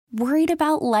Worried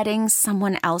about letting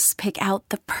someone else pick out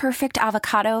the perfect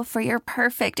avocado for your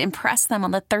perfect impress them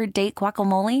on the third date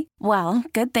guacamole? Well,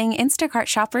 good thing Instacart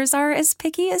shoppers are as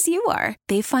picky as you are.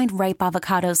 They find ripe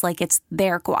avocados like it's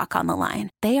their guac on the line.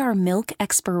 They are milk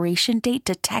expiration date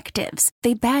detectives.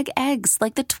 They bag eggs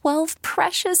like the 12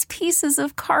 precious pieces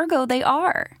of cargo they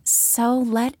are. So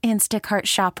let Instacart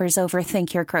shoppers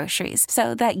overthink your groceries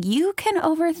so that you can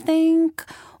overthink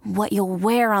what you'll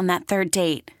wear on that third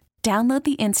date. Download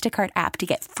the Instacart app to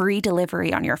get free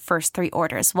delivery on your first 3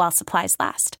 orders while supplies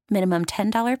last. Minimum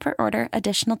 $10 per order.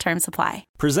 Additional terms apply.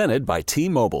 Presented by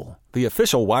T-Mobile, the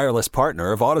official wireless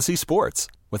partner of Odyssey Sports.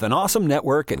 With an awesome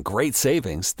network and great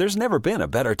savings, there's never been a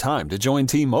better time to join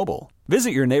T-Mobile. Visit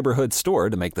your neighborhood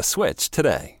store to make the switch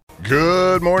today.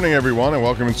 Good morning, everyone, and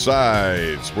welcome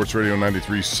inside Sports Radio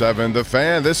 93.7 The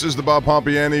Fan. This is the Bob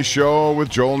Pompiani Show with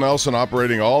Joel Nelson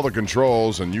operating all the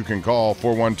controls, and you can call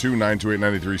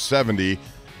 412-928-9370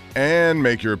 and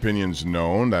make your opinions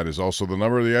known. That is also the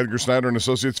number of the Edgar Snyder and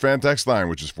Associates fan text line,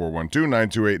 which is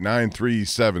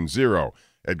 412-928-9370.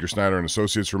 Edgar Snyder and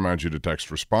Associates reminds you to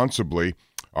text responsibly.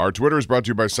 Our Twitter is brought to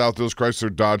you by South Hills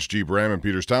Chrysler Dodge Jeep Ram in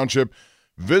Peters Township.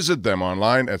 Visit them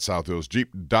online at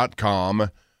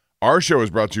southhillsjeep.com. Our show is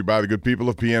brought to you by the good people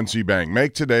of PNC Bank.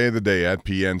 Make today the day at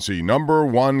PNC. Number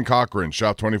 1 Cochrane.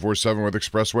 Shop 24/7 with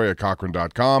Expressway at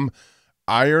Cochrane.com.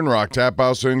 Iron Rock Tap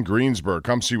House in Greensburg.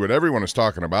 Come see what everyone is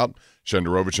talking about.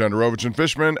 Shenderovich and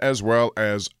Fishman, as well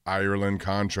as Ireland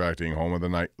Contracting, home of the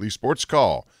nightly sports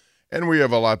call. And we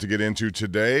have a lot to get into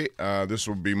today. This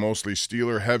will be mostly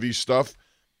Steeler-heavy stuff.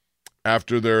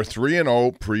 After their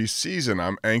 3-0 preseason,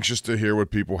 I'm anxious to hear what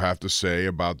people have to say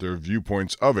about their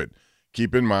viewpoints of it.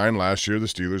 Keep in mind, last year the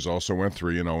Steelers also went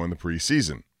 3-0 in the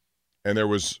preseason. And there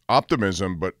was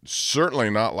optimism, but certainly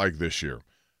not like this year,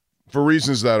 for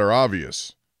reasons that are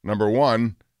obvious. Number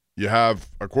one, you have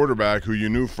a quarterback who you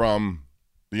knew from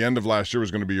the end of last year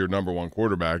was going to be your number 1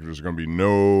 quarterback. There's going to be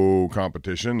no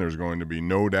competition. There's going to be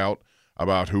no doubt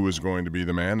about who is going to be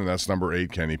the man, and that's number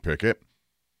 8, Kenny Pickett.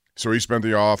 So he spent the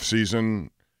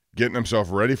offseason getting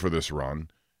himself ready for this run.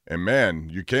 And, man,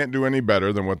 you can't do any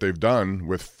better than what they've done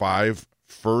with 5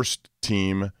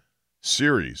 first-team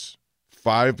series.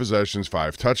 5 possessions,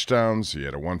 5 touchdowns. He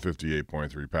had a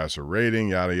 158.3 passer rating,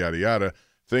 yada, yada, yada.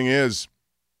 Thing is,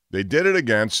 they did it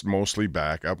against mostly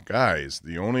backup guys.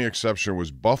 The only exception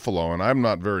was Buffalo, and I'm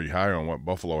not very high on what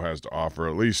Buffalo has to offer,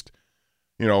 at least,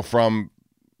 from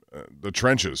the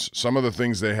trenches. Some of the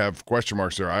things they have question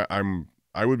marks there,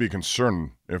 I would be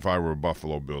concerned if I were a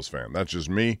Buffalo Bills fan. That's just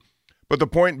me. But the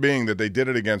point being that they did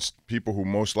it against people who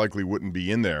most likely wouldn't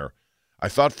be in there. I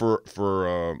thought for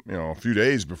a few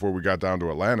days before we got down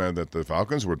to Atlanta that the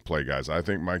Falcons would play guys. I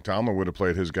think Mike Tomlin would have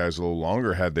played his guys a little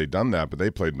longer had they done that, but they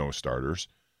played no starters.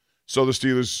 So the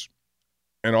Steelers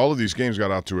and all of these games got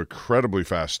out to incredibly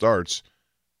fast starts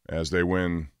as they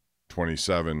win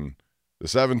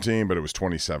 27-17, but it was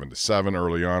 27-7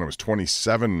 early on. It was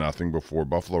 27-0 before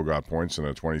Buffalo got points in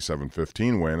a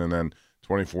 27-15 win, and then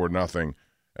 24-0.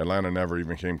 Atlanta never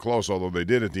even came close, although they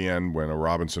did at the end when a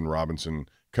Robinson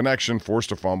connection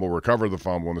forced a fumble, recovered the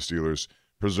fumble, and the Steelers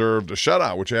preserved a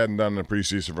shutout, which they hadn't done in the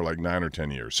preseason for like 9 or 10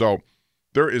 years. So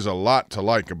there is a lot to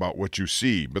like about what you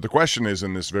see. But the question is,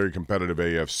 in this very competitive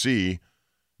AFC,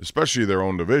 especially their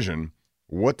own division,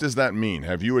 what does that mean?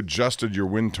 Have you adjusted your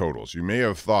win totals? You may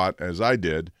have thought, as I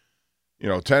did,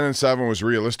 10-7 was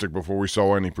realistic before we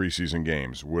saw any preseason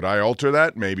games. Would I alter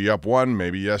that? Maybe up 1,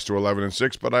 maybe yes to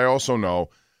 11-6, but I also know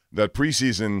that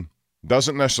preseason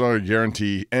doesn't necessarily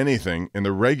guarantee anything in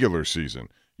the regular season.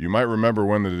 You might remember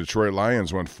when the Detroit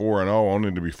Lions went 4-0,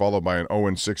 only to be followed by an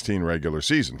 0-16 regular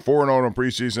season. 4-0 in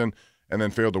preseason, and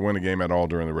then failed to win a game at all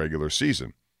during the regular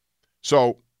season.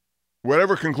 So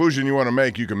whatever conclusion you want to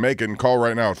make, you can make it and call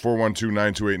right now at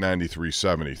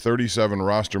 412-928-9370. 37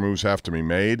 roster moves have to be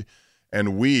made,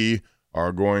 and we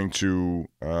are going to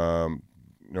go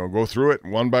through it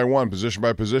one by one, position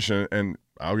by position, and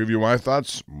I'll give you my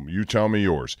thoughts. You tell me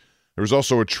yours. There was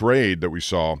also a trade that we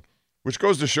saw, which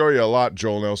goes to show you a lot,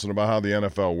 Joel Nelson, about how the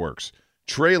NFL works.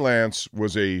 Trey Lance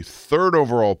was a 3rd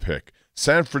overall pick.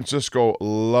 San Francisco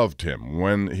loved him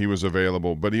when he was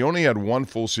available, but he only had 1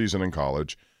 full season in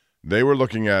college. They were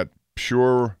looking at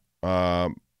pure,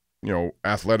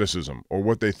 athleticism or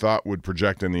what they thought would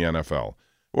project in the NFL.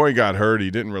 Well, he got hurt.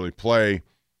 He didn't really play.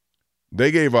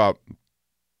 They gave up.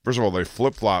 First of all, they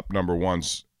flip-flopped number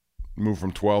 1s, moved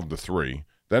from 12 to 3.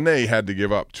 Then they had to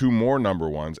give up 2 more number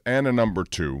 1s and a number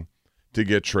 2 to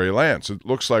get Trey Lance. It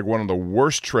looks like one of the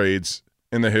worst trades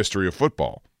in the history of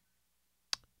football.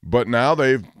 But now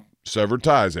they've severed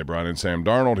ties. They brought in Sam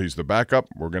Darnold. He's the backup.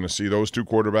 We're going to see those 2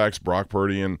 quarterbacks, Brock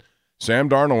Purdy and Sam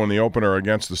Darnold in the opener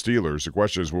against the Steelers. The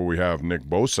question is, will we have Nick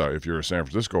Bosa if you're a San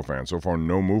Francisco fan? So far,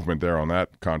 no movement there on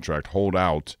that contract. Hold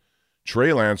out.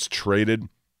 Trey Lance traded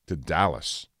to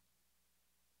Dallas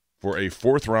for a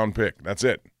 4th-round pick. That's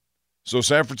it. So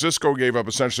San Francisco gave up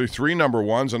essentially 3 number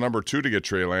 1s, a number 2 to get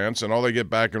Trey Lance, and all they get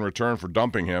back in return for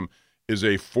dumping him is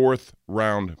a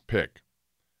 4th-round pick.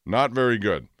 Not very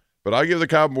good. But I give the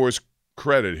Cowboys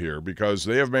credit here because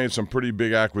they have made some pretty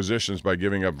big acquisitions by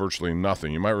giving up virtually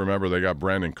nothing. You might remember they got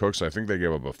Brandon Cooks. I think they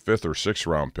gave up a 5th or 6th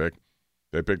round pick.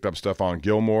 They picked up Stephon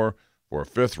Gilmore for a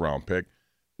 5th round pick.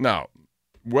 Now,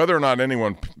 whether or not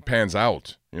anyone pans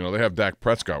out, they have Dak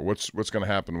Prescott. What's going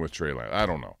to happen with Trey Lance? I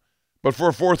don't know. But for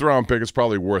a 4th round pick, it's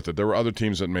probably worth it. There were other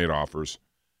teams that made offers.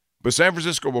 But San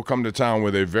Francisco will come to town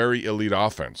with a very elite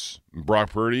offense.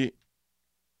 Brock Purdy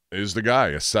is the guy,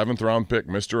 a 7th round pick,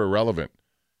 Mr. Irrelevant.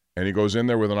 And he goes in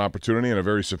there with an opportunity and a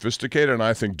very sophisticated and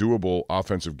I think doable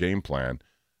offensive game plan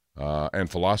and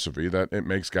philosophy that it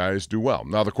makes guys do well.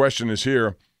 Now the question is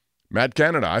here, Matt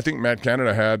Canada. I think Matt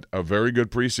Canada had a very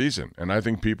good preseason, and I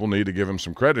think people need to give him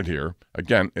some credit here.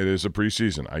 Again, it is a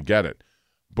preseason. I get it.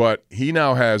 But he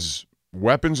now has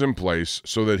weapons in place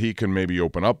so that he can maybe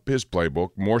open up his playbook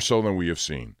more so than we have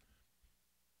seen.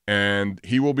 And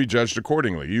he will be judged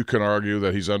accordingly. You can argue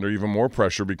that he's under even more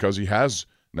pressure because he has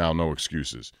now no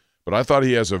excuses. But I thought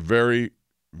he has a very,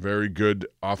 very good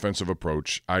offensive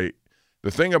approach. The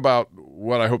thing about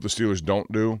what I hope the Steelers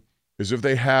don't do is if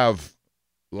they have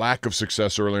lack of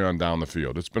success early on down the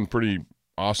field, it's been pretty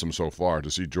awesome so far to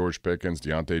see George Pickens,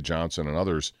 Deontay Johnson, and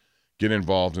others get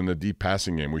involved in the deep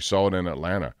passing game. We saw it in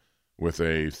Atlanta with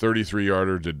a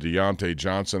 33-yarder to Deontay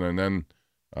Johnson, and then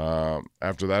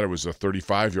after that it was a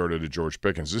 35-yarder to George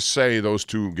Pickens. Just say those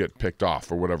two get picked off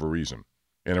for whatever reason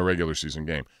in a regular season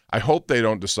game. I hope they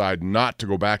don't decide not to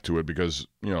go back to it because,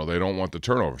 they don't want the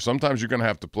turnover. Sometimes you're going to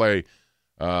have to play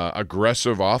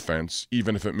aggressive offense,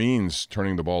 even if it means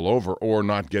turning the ball over or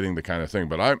not getting the kind of thing.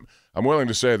 But I'm willing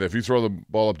to say that if you throw the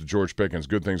ball up to George Pickens,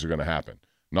 good things are going to happen.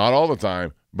 Not all the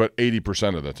time, but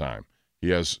 80% of the time. He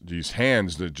has these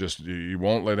hands that he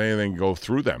won't let anything go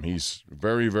through them. He's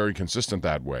very, very consistent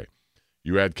that way.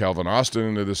 You add Calvin Austin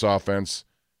into this offense,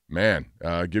 man,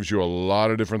 gives you a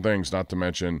lot of different things, not to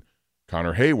mention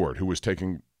Connor Hayward, who was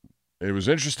taking – it was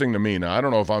interesting to me. Now, I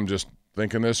don't know if I'm just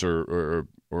thinking this or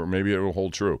maybe it will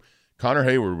hold true. Connor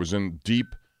Hayward was in deep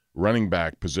running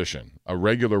back position, a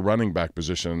regular running back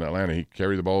position in Atlanta. He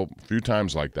carried the ball a few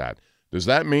times like that. Does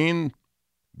that mean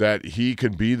that he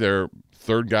could be their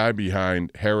third guy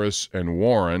behind Harris and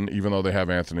Warren, even though they have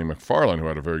Anthony McFarland, who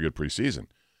had a very good preseason?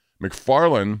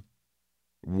 McFarland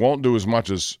won't do as much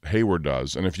as Hayward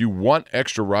does, and if you want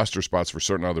extra roster spots for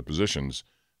certain other positions,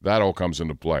 that all comes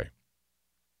into play.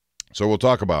 So we'll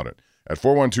talk about it. At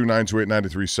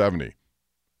 412-928-9370.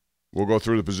 We'll go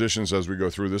through the positions as we go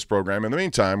through this program. In the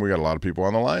meantime, we got a lot of people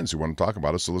on the lines who want to talk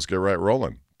about it, so let's get right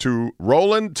rolling. To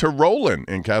Roland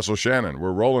in Castle Shannon.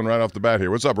 We're rolling right off the bat here.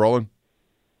 What's up, Roland?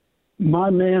 My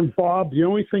man, Bob, the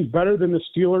only thing better than the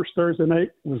Steelers Thursday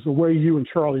night was the way you and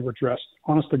Charlie were dressed.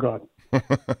 Honest to God.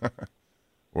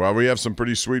 Well, we have some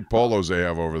pretty sweet polos they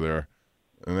have over there,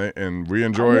 and we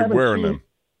enjoy wearing them.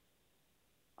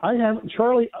 I haven't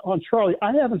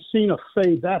seen a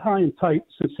fade that high and tight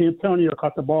since Antonio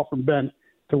caught the ball from Ben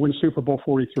to win Super Bowl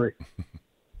 43.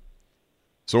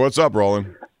 So what's up,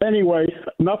 Roland? Anyway,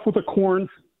 enough with the corn.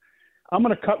 I'm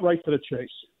going to cut right to the chase.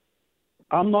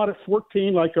 I'm not at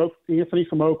 14 like Anthony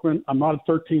from Oakland. I'm not at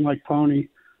 13 like Tony.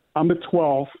 I'm at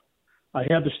 12. I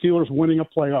have the Steelers winning a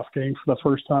playoff game for the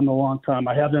first time in a long time.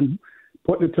 I have them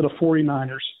putting it to the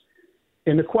 49ers.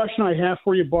 And the question I have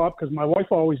for you, Bob, because my wife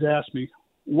always asks me,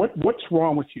 what's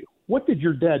wrong with you? What did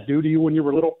your dad do to you when you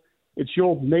were little? It's your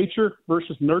old nature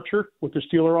versus nurture with the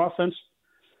Steeler offense.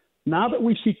 Now that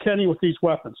we see Kenny with these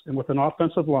weapons and with an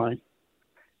offensive line,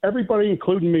 everybody,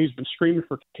 including me, has been screaming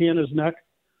for Canada's neck.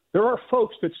 There are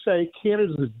folks that say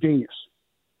Canada's a genius.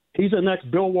 He's the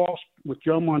next Bill Walsh with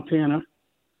Joe Montana.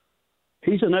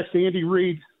 He's the next Andy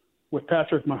Reid with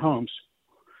Patrick Mahomes.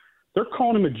 They're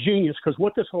calling him a genius because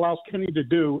what this allows Kenny to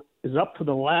do is up to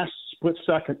the last split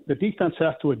second, the defense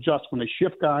has to adjust when they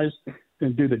shift guys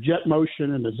and do the jet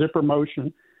motion and the zipper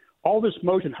motion. All this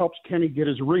motion helps Kenny get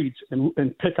his reads and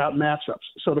pick out matchups.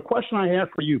 So the question I have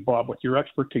for you, Bob, with your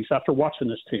expertise after watching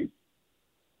this team,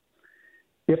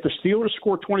 if the Steelers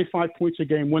score 25 points a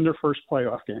game, win their first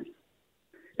playoff game,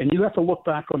 and you have to look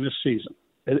back on this season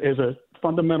as a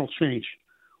fundamental change,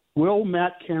 will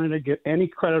Matt Canada get any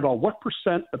credit at all? What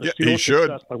percent of the Steelers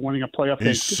success by winning a playoff game?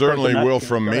 He certainly will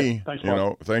from me. Thanks,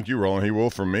 thank you, Roland. He will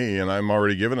from me, and I'm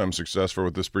already giving him success for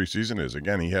what this preseason is.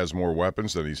 Again, he has more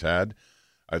weapons than he's had.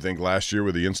 I think last year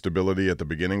with the instability at the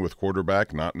beginning with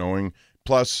quarterback, not knowing,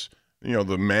 plus,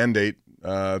 the mandate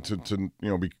to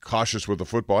be cautious with the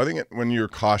football. I think when you're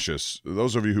cautious,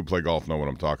 those of you who play golf know what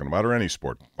I'm talking about, or any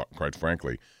sport, quite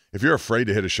frankly. If you're afraid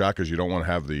to hit a shot because you don't want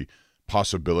to have the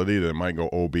possibility that it might go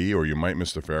OB or you might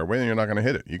miss the fairway, then you're not going to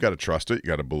hit it. You got to trust it. You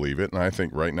got to believe it. And I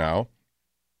think right now,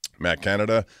 Matt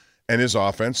Canada and his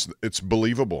offense, it's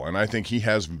believable. And I think he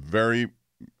has very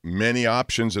many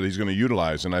options that he's going to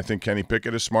utilize. And I think Kenny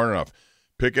Pickett is smart enough.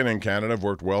 Pickett and Canada have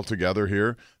worked well together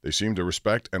here. They seem to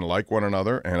respect and like one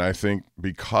another. And I think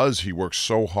because he works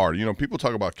so hard, people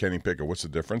talk about Kenny Pickett. What's the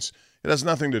difference? It has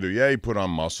nothing to do. Yeah, he put on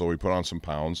muscle. He put on some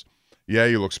pounds. Yeah,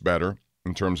 he looks better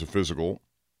in terms of physical.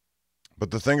 But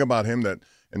the thing about him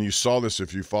and you saw this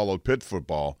if you followed Pitt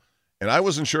football, and I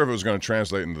wasn't sure if it was going to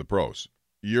translate into the pros.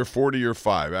 Year 4 to year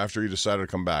 5, after he decided to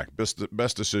come back,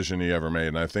 best decision he ever made.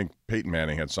 And I think Peyton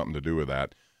Manning had something to do with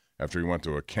that after he went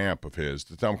to a camp of his.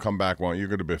 To tell him, come back, well, you're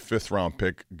going to be a 5th-round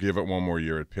pick, give it one more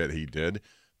year at Pitt. He did.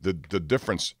 The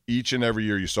difference each and every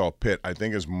year you saw Pitt, I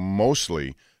think, is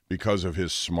mostly because of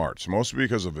his smarts, mostly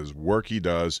because of his work he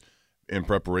does in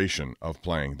preparation of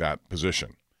playing that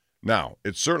position. Now,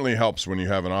 it certainly helps when you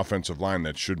have an offensive line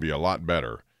that should be a lot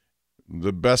better.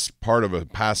 The best part of a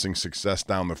passing success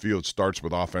down the field starts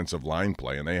with offensive line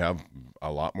play, and they have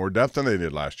a lot more depth than they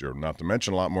did last year, not to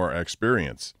mention a lot more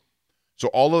experience. So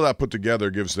all of that put together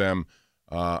gives them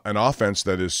an offense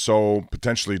that is so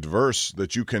potentially diverse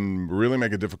that you can really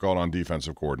make it difficult on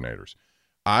defensive coordinators.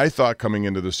 I thought coming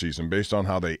into the season, based on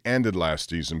how they ended last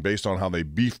season, based on how they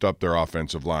beefed up their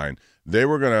offensive line, they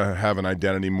were going to have an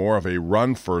identity more of a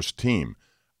run-first team.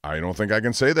 I don't think I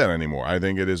can say that anymore. I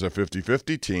think it is a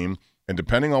 50-50 team, and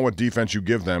depending on what defense you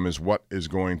give them is what is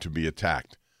going to be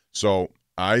attacked. So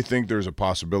I think there's a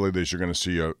possibility that you're going to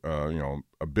see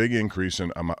a big increase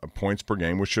in points per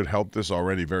game, which should help this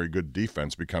already very good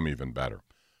defense become even better.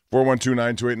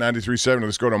 412-928-9370.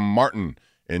 Let's go to Martin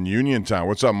in Uniontown.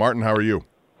 What's up, Martin? How are you?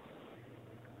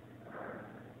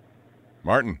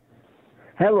 Martin.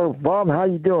 Hello, Bob. How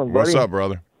you doing, buddy? What's up,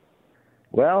 brother?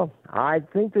 Well, I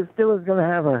think the Steelers going to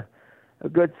have a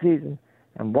good season.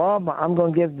 And, Bob, I'm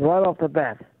going to give right off the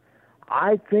bat.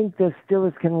 I think the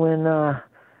Steelers can win,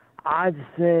 I'd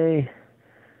say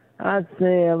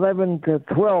 11 to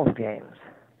 12 games.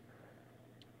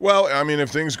 Well, I mean, if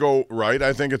things go right,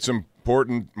 I think it's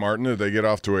important, Martin, that they get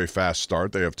off to a fast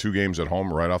start. They have 2 games at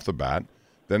home right off the bat.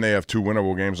 Then they have 2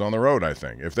 winnable games on the road, I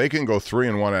think. If they can go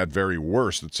 3-1 at very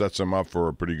worst, it sets them up for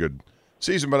a pretty good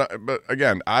season. But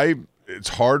again, it's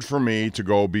hard for me to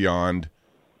go beyond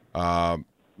what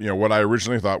I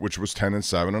originally thought, which was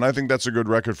 10-7. And I think that's a good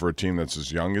record for a team that's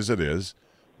as young as it is,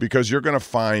 because you're going to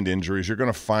find injuries. You're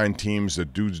going to find teams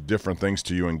that do different things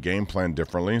to you and game plan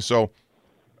differently. So,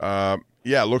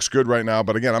 it looks good right now.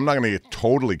 But, again, I'm not going to get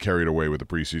totally carried away with the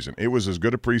preseason. It was as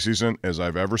good a preseason as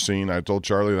I've ever seen. I told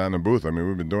Charlie that in the booth. I mean,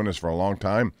 we've been doing this for a long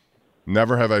time.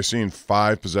 Never have I seen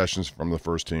 5 possessions from the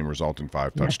first team result in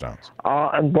 5 touchdowns.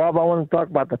 And, Bob, I want to talk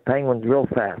about the Penguins real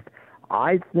fast.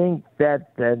 I think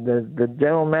that the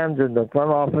general manager in the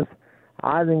front office,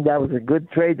 I think that was a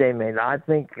good trade they made.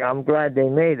 I'm glad they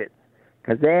made it,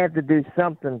 because they had to do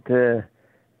something to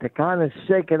kind of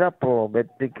shake it up a little bit,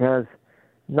 because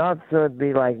not so it'd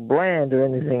be like bland or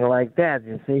anything like that.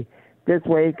 You see, this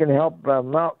way he can help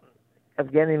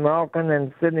Evgeny Malkin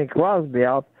and Sidney Crosby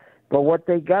out. But what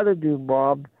they got to do,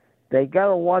 Bob, they got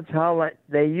to watch how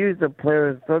they use the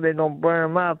players so they don't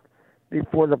burn them out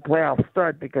before the playoffs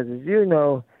start. Because as you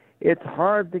know, it's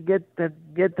hard to get to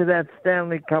that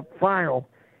Stanley Cup final,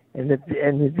 and if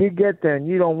you get there and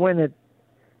you don't win it,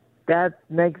 that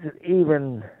makes it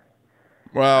even.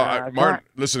 Well, Martin,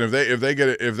 listen, if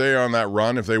they're on that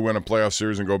run, if they win a playoff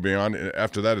series and go beyond,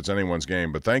 after that it's anyone's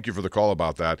game. But thank you for the call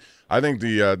about that. I think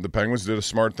the Penguins did a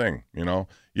smart thing. You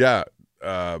have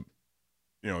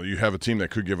a team that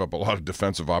could give up a lot of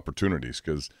defensive opportunities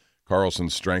because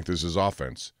Carlson's strength is his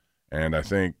offense, and I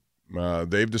think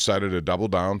they've decided to double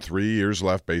down. 3 years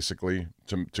left, basically,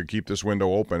 to keep this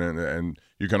window open, and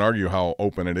you can argue how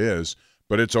open it is,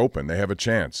 but it's open. They have a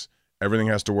chance. Everything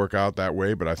has to work out that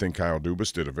way, but I think Kyle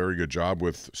Dubas did a very good job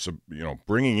with,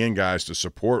 bringing in guys to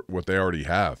support what they already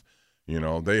have.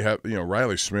 They have,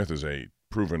 Riley Smith is a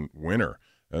proven winner.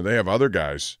 They have other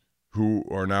guys who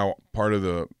are now part of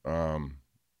the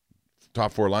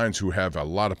top 4 lines who have a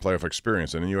lot of playoff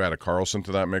experience. And then you add a Carlson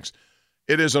to that mix.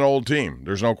 It is an old team.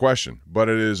 There's no question, but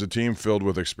it is a team filled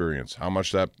with experience. How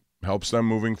much that helps them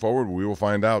moving forward, we will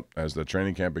find out as the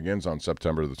training camp begins on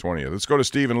September the 20th. Let's go to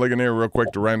Steve and Ligonier real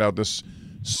quick to round out this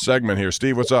segment here.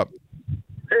 Steve, what's up?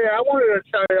 Hey, Hey, I wanted to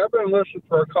tell you, I've been listening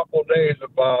for a couple of days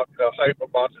about the hype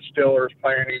about the Steelers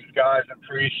playing these guys in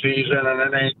preseason,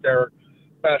 and it ain't their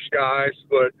best guys,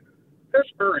 but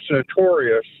Pittsburgh's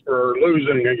notorious for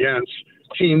losing against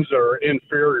teams that are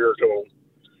inferior to them.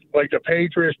 Like the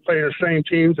Patriots play the same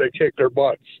teams, they kick their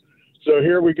butts. So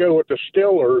here we go with the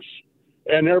Steelers,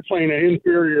 and they're playing an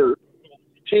inferior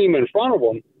team in front of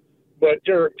them, but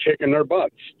they're kicking their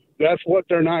butts. That's what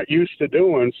they're not used to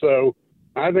doing, so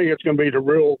I think it's going to be the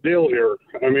real deal here.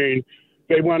 I mean,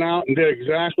 they went out and did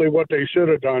exactly what they should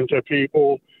have done to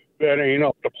people that ain't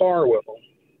up to par with them.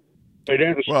 They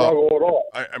didn't struggle at all.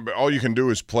 All you can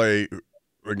do is play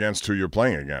against who you're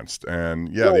playing against.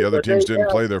 And, the other teams didn't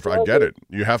play their – I get it.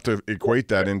 You have to equate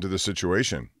that into the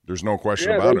situation. There's no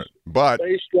question about it. But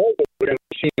they struggled against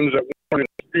teams that weren't,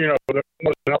 that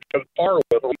wasn't up to par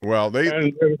with them. Well, and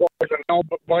it was like an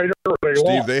elbow biter or they Steve,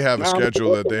 lost. they have a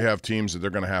schedule that they have teams that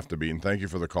they're going to have to beat. And thank you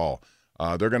for the call.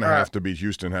 They're going to have to beat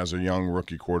Houston, has a young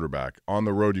rookie quarterback. On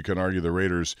the road, you can argue the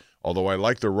Raiders, although I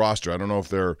like their roster. I don't know if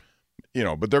they're –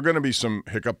 but there are going to be some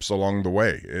hiccups along the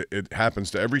way. It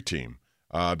happens to every team.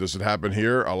 Does it happen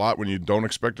here a lot when you don't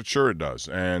expect it? Sure it does.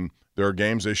 And there are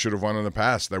games they should have won in the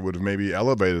past that would have maybe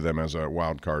elevated them as a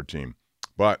wild card team.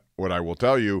 But what I will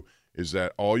tell you is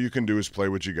that all you can do is play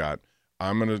what you got.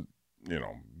 I'm going to,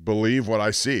 believe what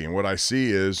I see. And what I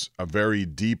see is a very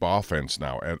deep offense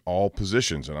now at all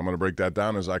positions. And I'm going to break that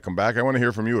down as I come back. I want to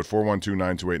hear from you at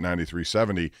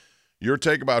 412-928-9370. Your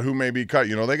take about who may be cut.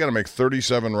 They got to make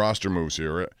 37 roster moves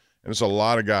here. And it's a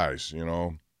lot of guys,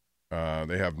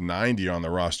 They have 90 on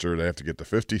the roster. They have to get to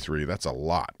 53. That's a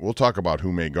lot. We'll talk about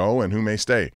who may go and who may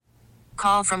stay.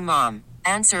 Call from mom.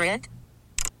 Answer it.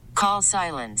 Call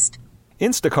silenced.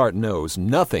 Instacart knows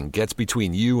nothing gets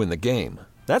between you and the game.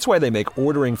 That's why they make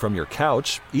ordering from your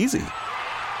couch easy.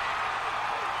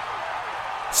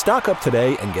 Stock up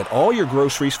today and get all your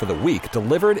groceries for the week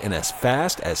delivered in as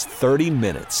fast as 30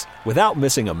 minutes without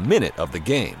missing a minute of the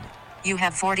game. You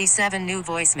have 47 new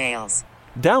voicemails.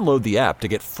 Download the app to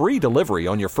get free delivery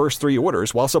on your first 3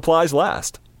 orders while supplies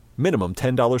last. Minimum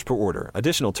 $10 per order.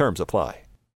 Additional terms apply.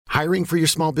 Hiring for your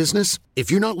small business?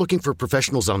 If you're not looking for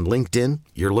professionals on LinkedIn,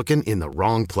 you're looking in the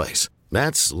wrong place.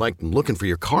 That's like looking for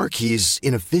your car keys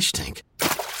in a fish tank.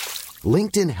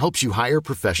 LinkedIn helps you hire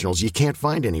professionals you can't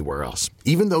find anywhere else,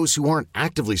 even those who aren't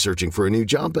actively searching for a new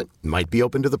job but might be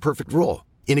open to the perfect role.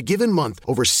 In a given month,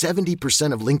 over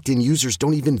 70% of LinkedIn users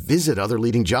don't even visit other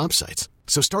leading job sites.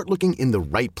 So start looking in the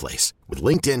right place. With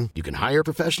LinkedIn, you can hire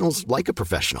professionals like a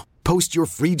professional. Post your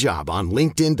free job on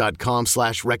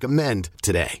linkedin.com/recommend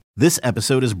today. This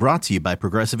episode is brought to you by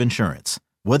Progressive Insurance.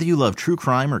 Whether you love true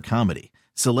crime or comedy,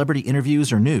 celebrity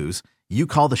interviews or news, you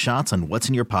call the shots on what's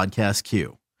in your podcast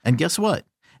queue. And guess what?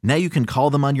 Now you can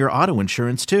call them on your auto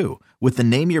insurance too with the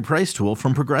Name Your Price tool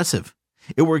from Progressive.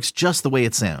 It works just the way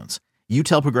it sounds. You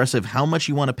tell Progressive how much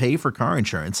you want to pay for car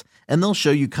insurance, and they'll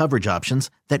show you coverage options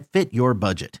that fit your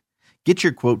budget. Get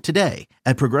your quote today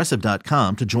at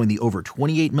Progressive.com to join the over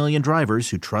 28 million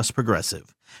drivers who trust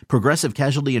Progressive. Progressive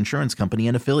Casualty Insurance Company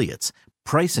and Affiliates.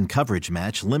 Price and coverage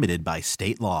match limited by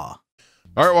state law.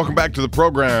 All right, welcome back to the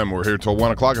program. We're here till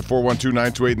 1 o'clock at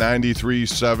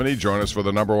 412-928-9370. Join us for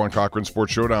the number one Cochran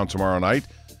Sports Showdown tomorrow night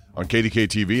on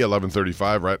KDK-TV,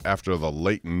 11:35, right after the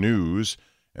late news.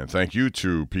 And thank you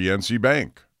to PNC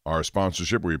Bank, our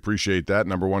sponsorship. We appreciate that.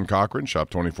 Number one Cochran, shop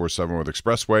 24/7 with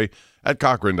Expressway at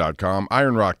Cochran.com.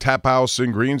 Iron Rock Tap House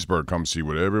in Greensburg. Come see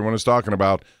what everyone is talking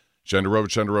about.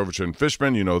 Shenderovich and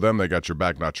Fishman, you know them. They got your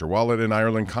back, not your wallet. In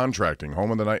Ireland Contracting,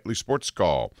 home of the nightly sports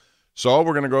call. So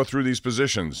we're going to go through these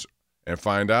positions and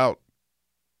find out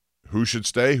who should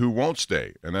stay, who won't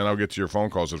stay. And then I'll get to your phone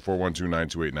calls at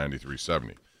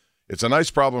 412-928-9370. It's a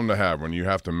nice problem to have when you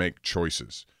have to make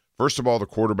choices. First of all, the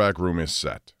quarterback room is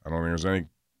set. I don't think there's any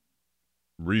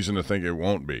reason to think it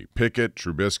won't be. Pickett,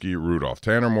 Trubisky, Rudolph.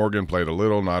 Tanner Morgan played a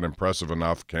little, not impressive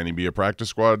enough. Can he be a practice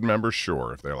squad member?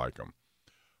 Sure, if they like him.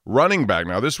 Running back.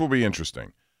 Now, this will be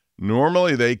interesting.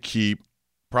 Normally, they keep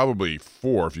probably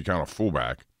 4 if you count a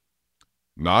fullback.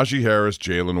 Najee Harris,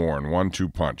 Jalen Warren,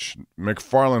 1-2 punch.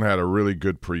 McFarland had a really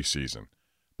good preseason.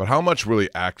 But how much will he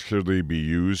actually be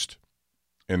used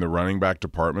in the running back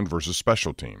department versus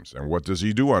special teams? And what does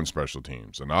he do on special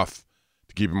teams? Enough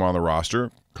to keep him on the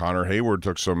roster. Connor Hayward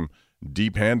took some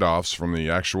deep handoffs from the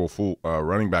actual full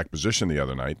running back position the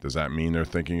other night. Does that mean they're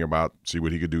thinking about see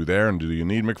what he could do there? And do you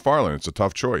need McFarland? It's a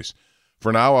tough choice.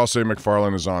 For now, I'll say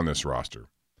McFarland is on this roster.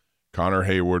 Connor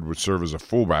Hayward would serve as a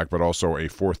fullback, but also a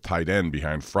 4th tight end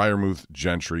behind Freiermuth,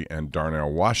 Gentry, and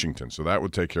Darnell Washington. So that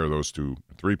would take care of those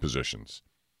 3 positions.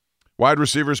 Wide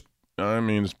receivers, I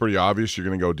mean, it's pretty obvious. You're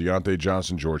going to go Deontay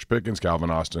Johnson, George Pickens, Calvin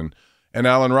Austin, and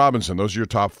Allen Robinson. Those are your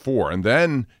top 4. And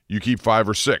then you keep 5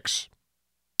 or 6.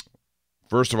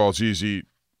 First of all, it's easy,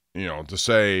 to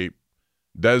say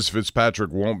Des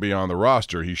Fitzpatrick won't be on the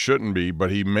roster. He shouldn't be,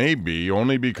 but he may be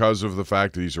only because of the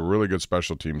fact that he's a really good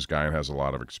special teams guy and has a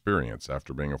lot of experience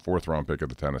after being a 4th-round pick of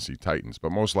the Tennessee Titans,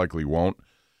 but most likely won't.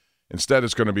 Instead,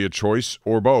 it's going to be a choice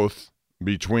or both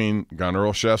between Gunnar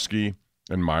Olszewski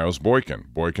and Miles Boykin.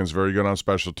 Boykin's very good on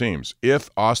special teams. If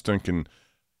Austin can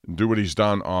do what he's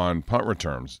done on punt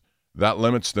returns, that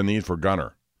limits the need for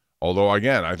Gunnar. Although,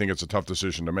 again, I think it's a tough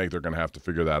decision to make. They're going to have to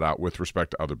figure that out with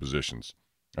respect to other positions.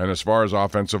 And as far as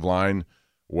offensive line,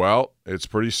 well, it's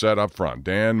pretty set up front.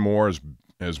 Dan Moore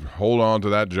has hold on to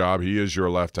that job. He is your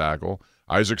left tackle.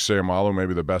 Isaac Seumalo,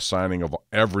 maybe the best signing of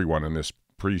everyone in this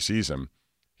preseason.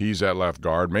 He's at left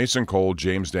guard. Mason Cole,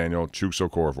 James Daniel, Chuks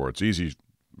Okorafor. It's easy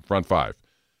front 5.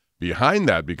 Behind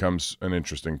that becomes an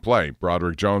interesting play.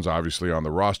 Broderick Jones, obviously, on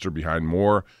the roster behind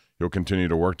Moore. He'll continue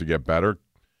to work to get better.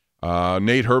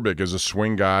 Nate Herbig is a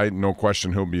swing guy. No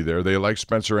question he'll be there. They like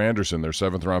Spencer Anderson, their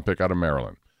 7th-round pick out of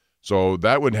Maryland. So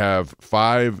that would have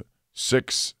 5,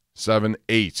 6, 7,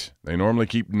 8. They normally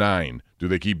keep 9. Do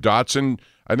they keep Dotson?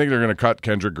 I think they're going to cut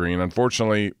Kendrick Green.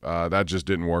 Unfortunately, that just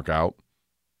didn't work out.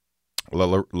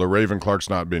 LaRaven Clark's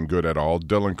not been good at all.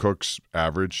 Dylan Cook's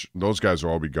average. Those guys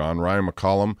will all be gone. Ryan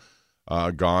McCollum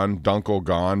gone. Dunkel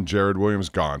gone. Jared Williams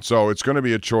gone. So it's going to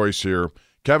be a choice here.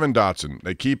 Kevin Dotson,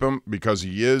 they keep him because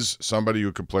he is somebody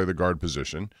who could play the guard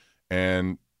position,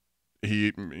 and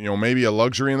he, maybe a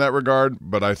luxury in that regard,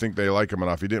 but I think they like him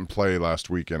enough. He didn't play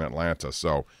last week in Atlanta,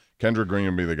 so Kendrick Green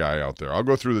will be the guy out there. I'll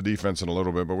go through the defense in a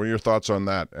little bit, but what are your thoughts on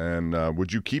that? And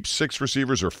would you keep 6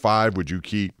 receivers or 5? Would you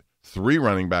keep 3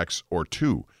 running backs or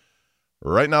 2?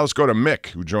 Right now, let's go to Mick,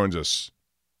 who joins us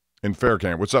in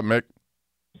Faircamp. What's up, Mick?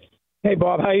 Hey,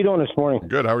 Bob. How you doing this morning?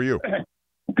 Good. How are you?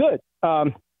 Good.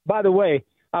 By the way,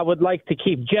 I would like to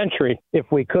keep Gentry if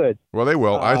we could. Well, they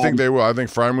will. I think they will. I think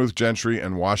Freiermuth, Gentry,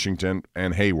 and Washington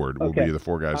and Hayward will be the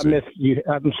 4 guys. I missed you.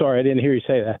 I'm sorry. I didn't hear you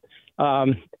say that.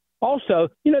 Also,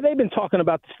 they've been talking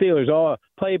about the Steelers,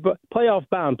 playoff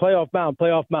bound,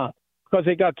 because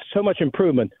they got so much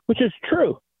improvement, which is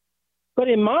true. But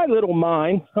in my little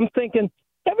mind, I'm thinking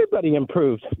everybody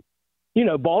improved.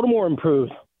 Baltimore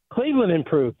improved. Cleveland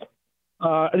improved.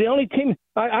 The only team,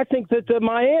 I think that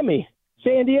Miami,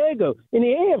 San Diego, in the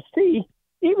AFC,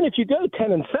 even if you go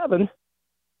 10-7,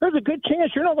 there's a good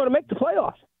chance you're not going to make the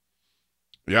playoffs.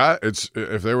 Yeah,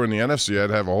 if they were in the NFC,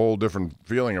 I'd have a whole different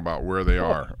feeling about where they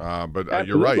are. But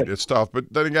you're right, it's tough.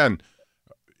 But then again,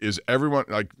 is everyone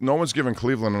no one's giving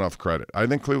Cleveland enough credit? I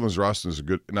think Cleveland's roster is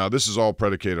good. Now, this is all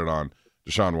predicated on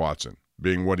Deshaun Watson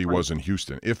being what he was in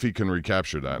Houston, if he can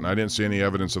recapture that. And I didn't see any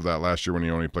evidence of that last year when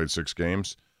he only played 6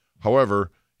 games.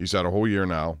 However, he's had a whole year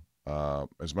now.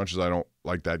 As much as I don't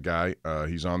like that guy,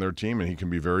 he's on their team, and he can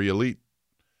be very elite.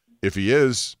 If he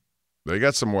is, they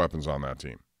got some weapons on that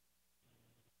team.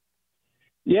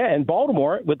 Yeah, and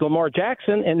Baltimore with Lamar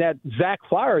Jackson and that Zach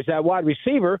Flowers, that wide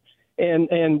receiver,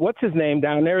 and what's his name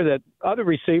down there, that other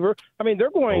receiver. I mean,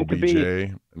 they're going to be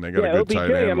 – and they got a good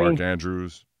tight end, Mark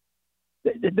Andrews.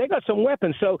 They got some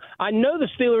weapons. So I know the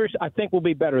Steelers, I think, will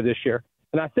be better this year,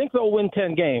 and I think they'll win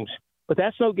 10 games. But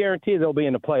that's no guarantee they'll be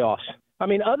in the playoffs. I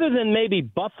mean, other than maybe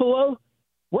Buffalo,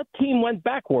 what team went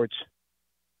backwards?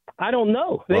 I don't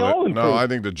know. They all improved. No, I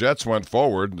think the Jets went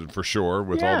forward for sure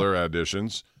with all their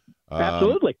additions.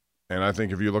 Absolutely. And I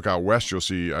think if you look out west, you'll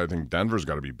see I think Denver's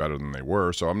got to be better than they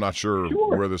were. So I'm not sure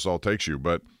where this all takes you.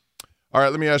 But, all right,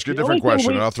 let me ask you a different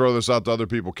question, and I'll throw this out to other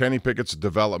people. Kenny Pickett's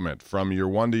development from year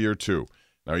 1 to year 2.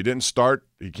 Now, he didn't start.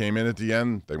 He came in at the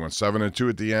end. They went 7-2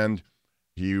 at the end.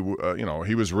 He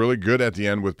was really good at the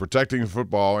end with protecting the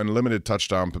football and limited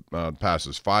touchdown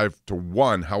passes,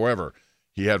 5-1. However,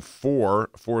 he had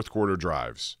 4 fourth-quarter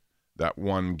drives that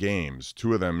won games.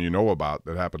 2 of them you know about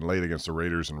that happened late against the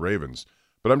Raiders and Ravens.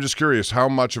 But I'm just curious, how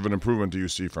much of an improvement do you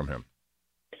see from him?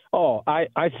 Oh, I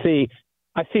see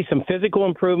some physical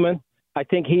improvement. I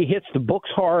think he hits the books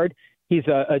hard. He's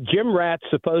a gym rat,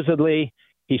 supposedly.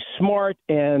 He's smart,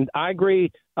 and I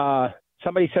agree.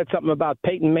 Somebody said something about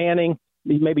Peyton Manning.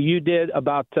 Maybe you did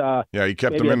about he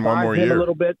kept him in one more year. A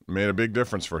little bit. Made a big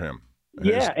difference for him.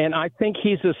 And I think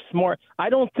he's I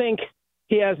don't think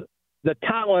he has the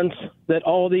talents that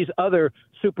all these other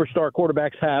superstar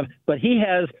quarterbacks have, but he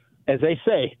has, as they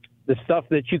say, the stuff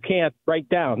that you can't write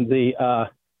down.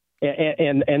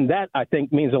 And that I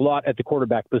think means a lot at the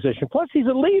quarterback position. Plus, he's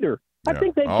a leader. I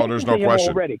think they've there's no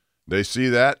question already. They see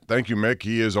that. Thank you, Mick.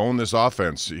 He has owned this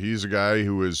offense. He's a guy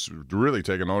who has really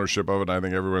taken ownership of it. I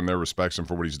think everyone there respects him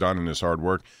for what he's done and his hard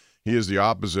work. He is the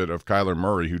opposite of Kyler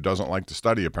Murray, who doesn't like to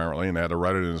study, apparently, and had to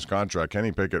write it in his contract.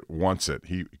 Kenny Pickett wants it.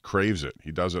 He craves it.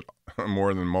 He does it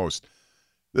more than most.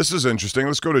 This is interesting.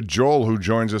 Let's go to Joel, who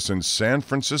joins us in San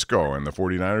Francisco, and the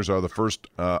 49ers are the first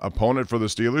opponent for the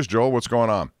Steelers. Joel, what's going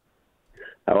on?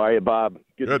 How are you, Bob?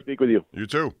 Good to speak with you. You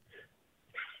too.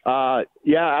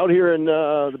 Out here in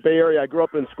the Bay Area, I grew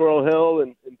up in Squirrel Hill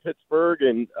in Pittsburgh,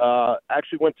 and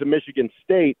actually went to Michigan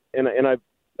State. And I've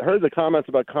heard the comments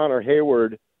about Connor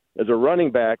Hayward as a running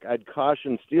back. I'd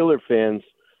caution Steeler fans.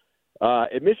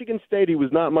 At Michigan State, he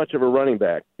was not much of a running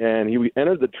back, and he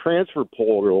entered the transfer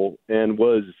portal and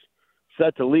was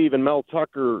set to leave, and Mel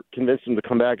Tucker convinced him to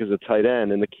come back as a tight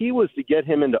end. And the key was to get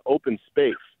him into open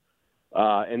space,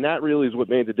 and that really is what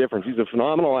made the difference. He's a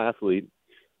phenomenal athlete,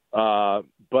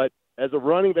 but as a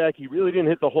running back, he really didn't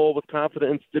hit the hole with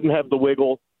confidence, didn't have the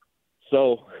wiggle.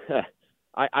 So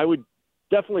I would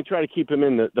definitely try to keep him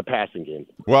in the passing game.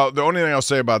 Well, the only thing I'll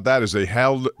say about that is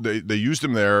they used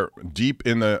him there deep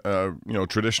in the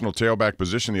traditional tailback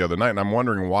position the other night, and I'm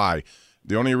wondering why.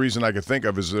 The only reason I could think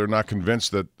of is they're not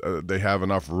convinced that they have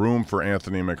enough room for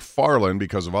Anthony McFarland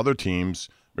because of other teams,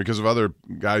 because of other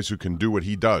guys who can do what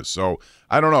he does. So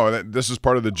I don't know. This is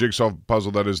part of the jigsaw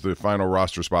puzzle that is the final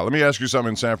roster spot. Let me ask you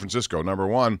something in San Francisco. Number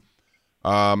one,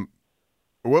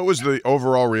 what was the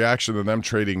overall reaction to them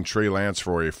trading Trey Lance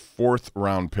for a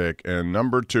 4th-round pick? And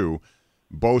number two,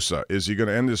 Bosa, is he going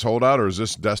to end his holdout, or is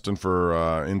this destined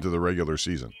for into the regular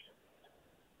season?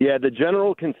 Yeah, the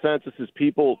general consensus is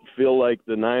people feel like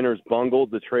the Niners bungled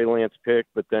the Trey Lance pick,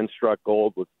 but then struck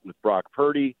gold with Brock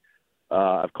Purdy.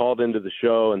 I've called into the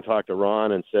show and talked to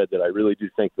Ron and said that I really do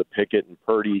think the Pickett and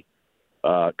Purdy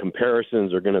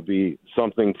comparisons are going to be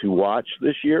something to watch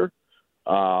this year.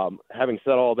 Having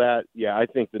said all that, yeah, I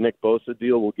think the Nick Bosa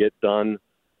deal will get done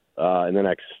in the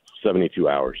next 72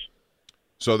 hours.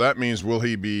 So that means will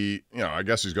he be, I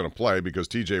guess he's going to play because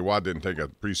T.J. Watt didn't take a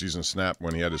preseason snap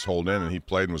when he had his hold in, and he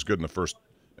played and was good in the first.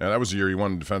 And that was the year he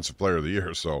won Defensive Player of the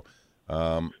Year. So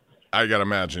I got to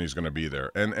imagine he's going to be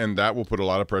there. And that will put a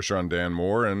lot of pressure on Dan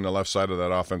Moore and the left side of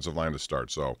that offensive line to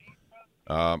start. So,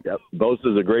 yep,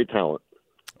 Bosa's a great talent.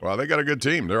 Well, they got a good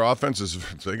team. Their offense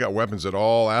they got weapons at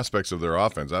all aspects of their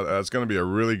offense. That's going to be a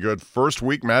really good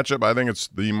first-week matchup. I think it's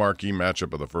the marquee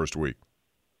matchup of the first week.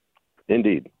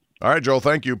 Indeed. All right, Joel,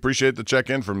 thank you. Appreciate the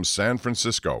check-in from San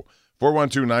Francisco.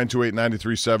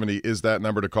 412-928-9370 is that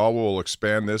number to call. We'll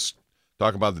expand this,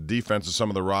 talk about the defense and some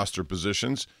of the roster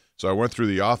positions. So I went through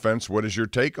the offense. What is your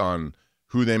take on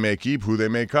who they may keep, who they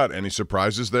may cut? Any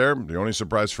surprises there? The only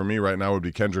surprise for me right now would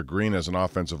be Kendrick Green as an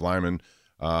offensive lineman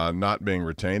not being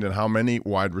retained. And how many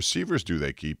wide receivers do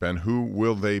they keep, and who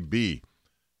will they be?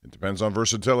 It depends on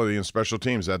versatility and special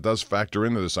teams. That does factor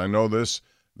into this. I know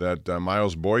that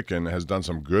Miles Boykin has done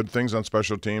some good things on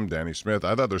special team. Danny Smith,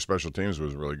 I thought their special teams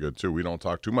was really good too. We don't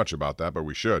talk too much about that, but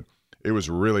we should. It was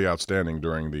really outstanding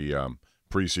during the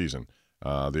preseason.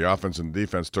 The offense and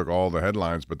defense took all the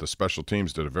headlines, but the special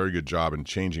teams did a very good job in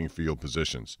changing field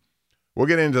positions. We'll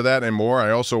get into that and more.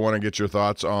 I also want to get your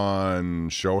thoughts on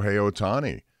Shohei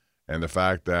Ohtani and the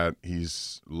fact that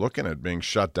he's looking at being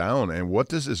shut down. And what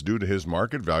does this do to his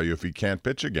market value if he can't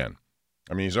pitch again?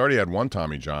 I mean, he's already had one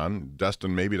Tommy John,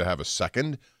 destined maybe to have a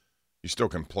second. He still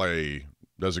can play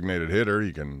designated hitter.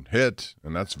 He can hit,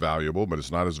 and that's valuable, but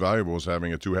it's not as valuable as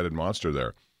having a two-headed monster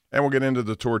there. And we'll get into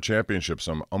the Tour Championship,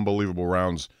 some unbelievable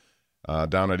rounds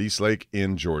down at East Lake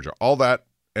in Georgia. All that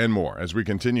and more as we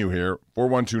continue here.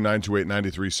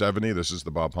 412-928-9370. This is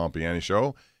the Bob Pompiani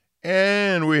Show.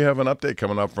 And we have an update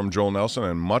coming up from Joel Nelson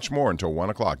and much more until 1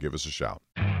 o'clock. Give us a shout.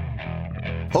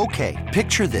 Okay,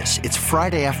 picture this. It's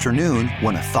Friday afternoon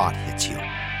when a thought hits you.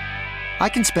 I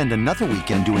can spend another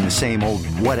weekend doing the same old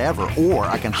whatever, or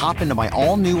I can hop into my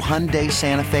all-new Hyundai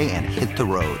Santa Fe and hit the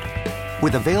road.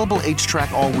 With available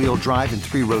H-Track all-wheel drive and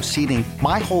 3-row seating,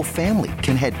 my whole family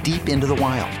can head deep into the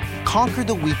wild. Conquer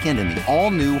the weekend in the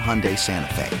all-new Hyundai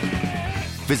Santa Fe.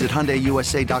 Visit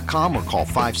HyundaiUSA.com or call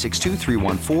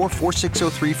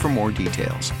 562-314-4603 for more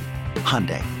details.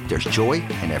 Hyundai, there's joy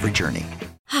in every journey.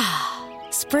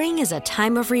 Spring is a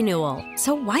time of renewal,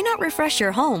 so why not refresh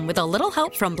your home with a little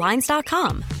help from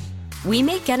Blinds.com? We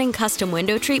make getting custom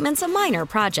window treatments a minor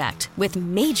project with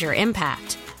major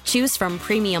impact. Choose from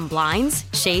premium blinds,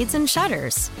 shades, and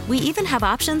shutters. We even have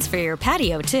options for your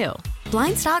patio, too.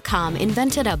 Blinds.com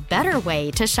invented a better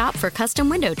way to shop for custom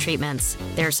window treatments.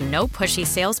 There's no pushy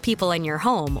salespeople in your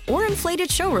home or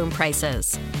inflated showroom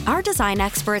prices. Our design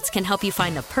experts can help you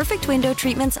find the perfect window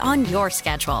treatments on your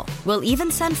schedule. We'll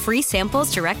even send free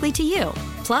samples directly to you.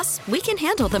 Plus, we can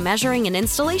handle the measuring and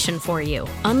installation for you.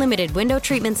 Unlimited window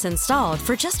treatments installed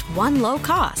for just one low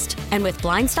cost. And with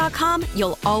Blinds.com,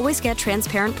 you'll always get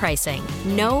transparent pricing.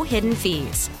 No hidden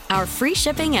fees. Our free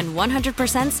shipping and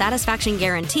 100% satisfaction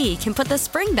guarantee can put the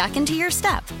spring back into your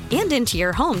step and into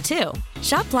your home, too.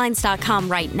 Shop Blinds.com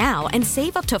right now and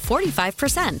save up to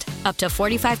 45%. Up to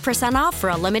 45% off for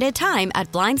a limited time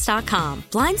at Blinds.com.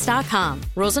 Blinds.com.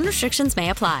 Rules and restrictions may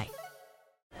apply.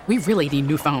 We really need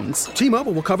new phones.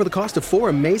 T-Mobile will cover the cost of 4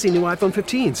 amazing new iPhone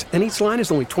 15s, and each line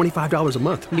is only $25 a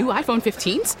month. New iPhone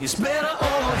 15s? It's better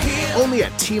over here. Only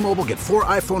at T-Mobile, get 4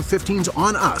 iPhone 15s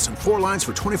on us and 4 lines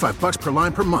for $25 per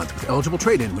line per month with eligible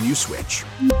trade-in when you switch.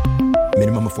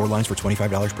 Minimum of 4 lines for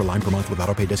 $25 per line per month with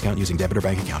autopay discount using debit or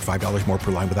bank account. $5 more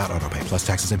per line without autopay, plus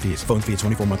taxes and fees. Phone fee at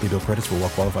 24 monthly bill credits for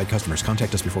well-qualified customers.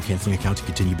 Contact us before canceling account to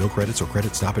continue bill credits or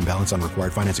credit stop and balance on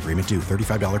required finance agreement due.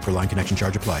 $35 per line connection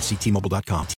charge applies. See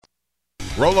T-Mobile.com.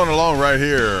 Rolling along right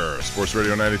here. Sports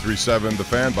Radio 93.7, The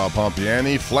Fan, Bob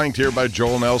Pompiani, flanked here by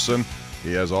Joel Nelson.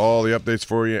 He has all the updates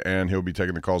for you, and he'll be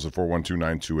taking the calls at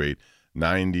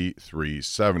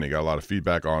 412-928-9370. Got a lot of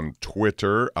feedback on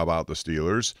Twitter about the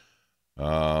Steelers.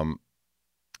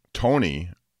 Tony,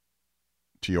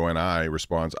 T-O-N-I,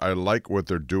 responds, I like what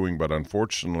they're doing, but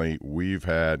unfortunately we've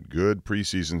had good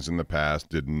preseasons in the past,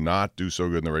 did not do so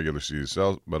good in the regular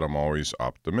season, but I'm always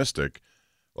optimistic.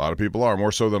 A lot of people are,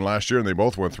 more so than last year, and they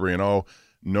both went 3-0.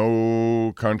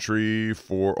 No Country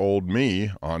for Old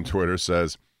Me on Twitter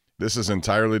says, this is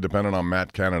entirely dependent on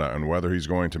Matt Canada and whether he's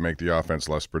going to make the offense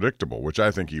less predictable, which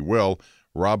I think he will.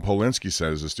 Rob Polinsky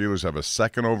says the Steelers have a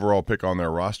second overall pick on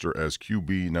their roster as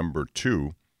QB number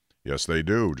 2. Yes, they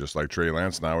do, just like Trey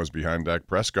Lance now is behind Dak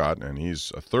Prescott, and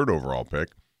he's a third overall pick.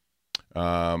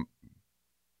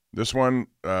 This one...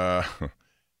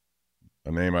 a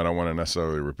name I don't want to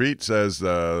necessarily repeat, says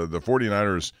the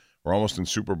 49ers were almost in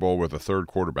Super Bowl with a third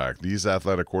quarterback. These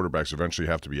athletic quarterbacks eventually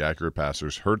have to be accurate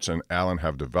passers. Hurts and Allen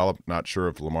have developed. Not sure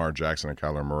if Lamar Jackson and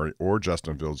Kyler Murray or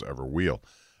Justin Fields ever will.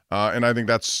 And I think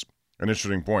that's an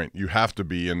interesting point. You have to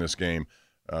be in this game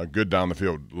good down the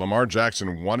field. Lamar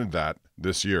Jackson wanted that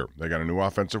this year. They got a new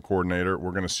offensive coordinator. We're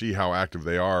going to see how active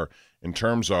they are in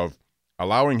terms of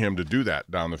allowing him to do that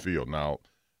down the field. Now,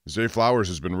 Zay Flowers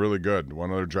has been really good. One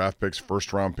of their draft picks,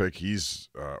 first-round pick. He's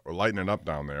lighting it up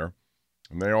down there.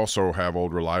 And they also have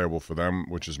old reliable for them,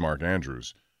 which is Mark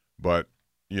Andrews. But,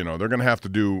 you know, they're going to have to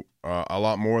do a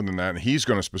lot more than that. And he's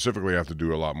going to specifically have to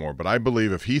do a lot more. But I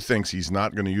believe if he thinks he's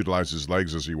not going to utilize his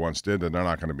legs as he once did, then they're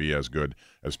not going to be as good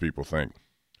as people think.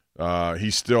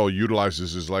 He still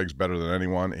utilizes his legs better than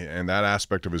anyone, and that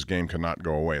aspect of his game cannot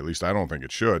go away. At least I don't think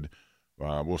it should.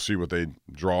 We'll see what they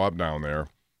draw up down there.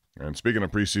 And speaking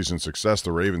of preseason success,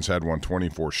 the Ravens had won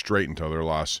 24 straight until their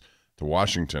loss to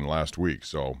Washington last week.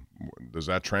 So does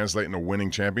that translate into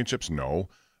winning championships? No.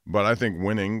 But I think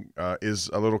winning is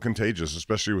a little contagious,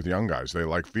 especially with young guys. They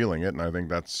like feeling it, and I think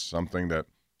that's something that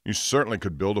you certainly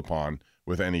could build upon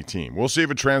with any team. We'll see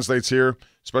if it translates here,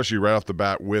 especially right off the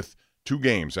bat with 2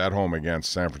 games at home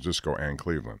against San Francisco and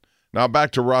Cleveland. Now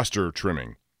back to roster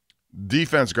trimming.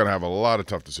 Defense is going to have a lot of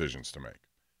tough decisions to make,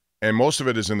 and most of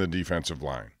it is in the defensive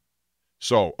line.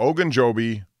 So,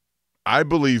 Ogunjobi, I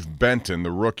believe Benton,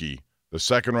 the rookie, the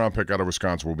second-round pick out of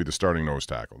Wisconsin, will be the starting nose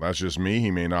tackle. That's just me.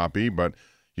 He may not be, but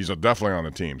he's definitely on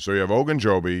the team. So, you have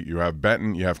Ogunjobi, you have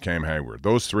Benton, you have Cam Hayward.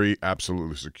 Those 3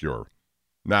 absolutely secure.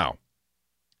 Now,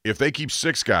 if they keep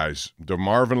 6 guys,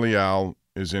 DeMarvin Leal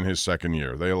is in his second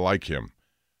year. They like him.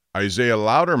 Isaiah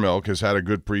Loudermilk has had a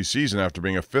good preseason after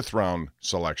being a 5th-round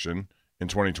selection in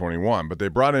 2021, but they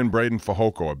brought in Braden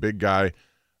Fehoko, a big guy,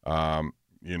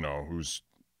 who's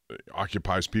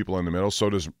occupies people in the middle. So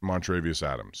does Montravius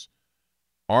Adams.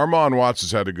 Armon Watts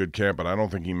has had a good camp, but I don't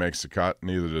think he makes the cut.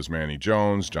 Neither does Manny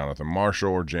Jones, Jonathan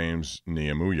Marshall, or James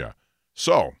Niamuya.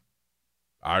 So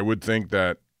I would think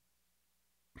that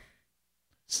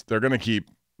they're going to keep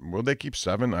 – will they keep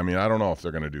 7? I mean, I don't know if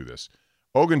they're going to do this.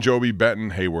 Ogunjobi,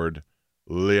 Benton, Hayward,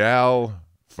 Leal,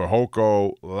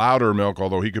 Fehoko, Loudermilk,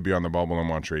 although he could be on the bubble, and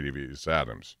Montravius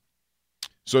Adams.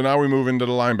 So now we move into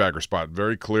the linebacker spot.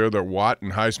 Very clear that Watt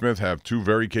and Highsmith have 2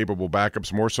 very capable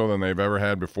backups, more so than they've ever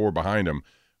had before behind them,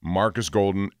 Marcus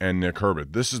Golden and Nick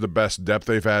Herbert. This is the best depth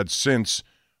they've had since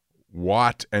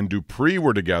Watt and Dupree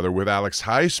were together with Alex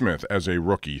Highsmith as a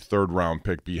rookie, 3rd-round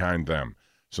pick behind them.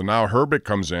 So now Herbert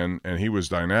comes in, and he was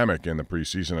dynamic in the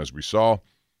preseason, as we saw,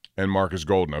 and Marcus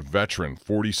Golden, a veteran,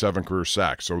 47 career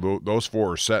sacks. So those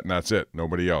 4 are set, and that's it.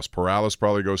 Nobody else. Perales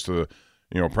probably goes to the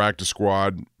practice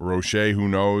squad. Roche, who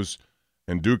knows?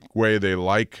 And Duke Way, they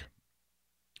like.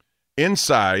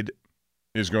 Inside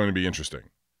is going to be interesting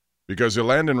because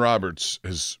Elandon Roberts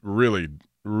has really,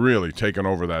 really taken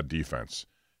over that defense.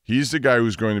 He's the guy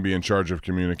who's going to be in charge of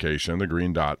communication, the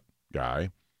green dot guy.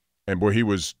 And, boy, he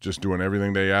was just doing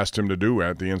everything they asked him to do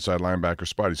at the inside linebacker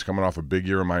spot. He's coming off a big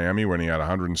year in Miami when he had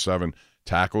 107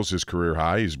 tackles, his career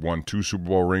high. He's won 2 Super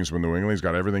Bowl rings with New England. He's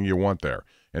got everything you want there.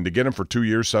 And to get him for 2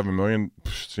 years, $7 million,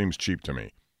 seems cheap to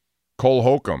me. Cole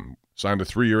Holcomb signed a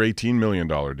 3-year, $18 million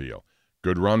deal.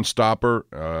 Good run stopper.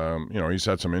 He's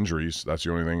had some injuries. That's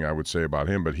the only thing I would say about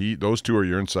him. But those 2 are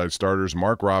your inside starters.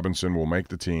 Mark Robinson will make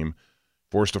the team,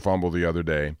 forced a fumble the other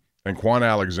day. And Quan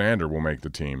Alexander will make the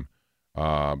team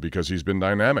because he's been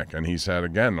dynamic. And he's had,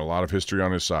 again, a lot of history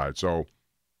on his side. So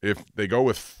if they go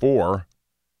with 4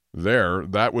 there,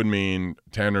 that would mean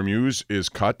Tanner Muse is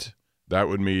cut. That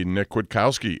would mean Nick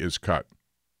Kwiatkowski is cut.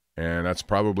 And that's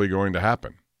probably going to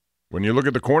happen. When you look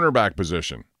at the cornerback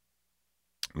position,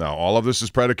 now all of this is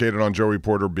predicated on Joey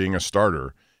Porter being a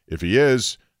starter. If he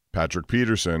is, Patrick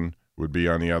Peterson would be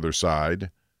on the other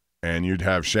side, and you'd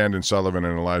have Shandon Sullivan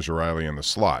and Elijah Riley in the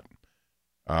slot.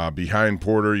 Behind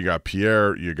Porter, you got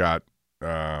Pierre, you got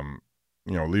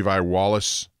Levi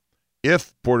Wallace.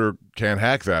 If Porter can't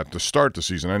hack that to start the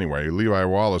season anyway, Levi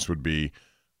Wallace would be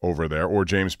over there, or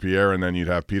James Pierre, and then you'd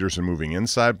have Peterson moving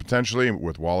inside potentially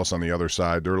with Wallace on the other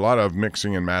side. There are a lot of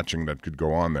mixing and matching that could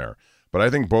go on there. But I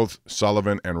think both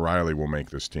Sullivan and Riley will make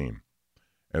this team.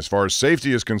 As far as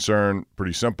safety is concerned,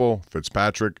 pretty simple.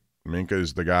 Fitzpatrick, Minka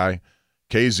is the guy.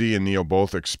 KZ and Neal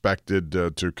both expected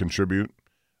to contribute.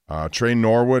 Trey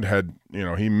Norwood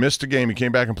he missed a game. He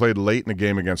came back and played late in the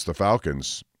game against the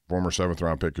Falcons, former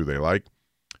 7th-round pick who they like.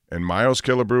 And Miles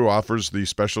Killebrew offers the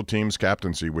special teams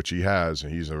captaincy, which he has.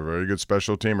 He's a very good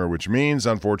special teamer, which means,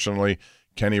 unfortunately,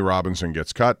 Kenny Robinson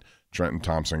gets cut. Trenton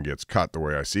Thompson gets cut, the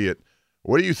way I see it.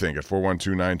 What do you think at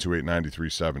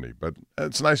 412-928-9370? But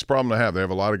it's a nice problem to have. They have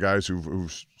a lot of guys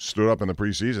who've stood up in the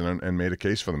preseason and made a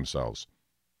case for themselves.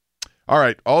 All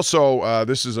right. Also,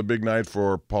 this is a big night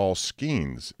for Paul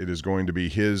Skenes. It is going to be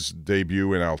his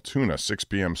debut in Altoona, 6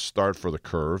 p.m. start for the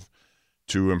Curve.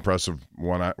 2 impressive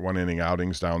one-inning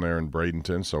outings down there in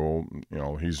Bradenton. So,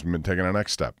 he's been taking a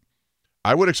next step.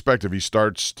 I would expect if he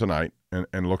starts tonight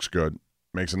and looks good,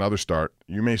 makes another start,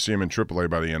 you may see him in AAA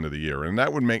by the end of the year. And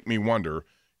that would make me wonder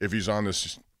if he's on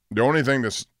this. The only thing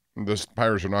this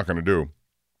Pirates are not going to do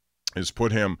is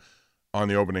put him on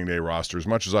the opening day roster. As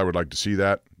much as I would like to see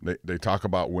that, they talk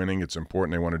about winning. It's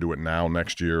important. They want to do it now,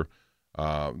 next year.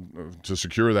 To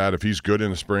secure that, if he's good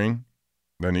in the spring,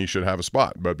 then he should have a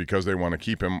spot. But because they want to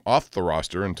keep him off the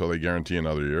roster until they guarantee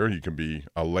another year, he can be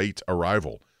a late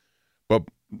arrival. But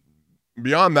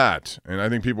beyond that, and I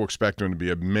think people expect him to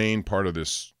be a main part of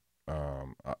this,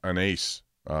 an ace,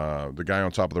 the guy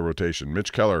on top of the rotation.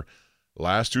 Mitch Keller,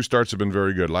 last 2 starts have been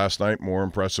very good. Last night, more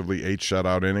impressively, 8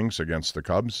 shutout innings against the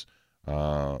Cubs.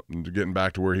 Getting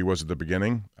back to where he was at the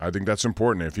beginning, I think that's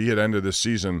important. If he had ended this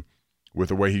season with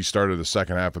the way he started the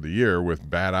second half of the year with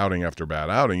bad outing after bad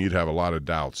outing, you'd have a lot of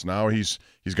doubts. Now he's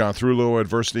gone through a little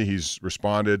adversity. He's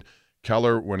responded.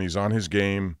 Keller, when he's on his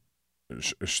game,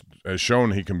 has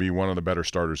shown he can be one of the better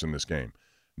starters in this game.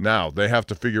 Now, they have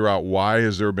to figure out why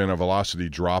has there been a velocity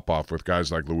drop-off with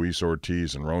guys like Luis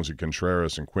Ortiz and Rosie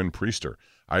Contreras and Quinn Priester.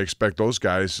 I expect those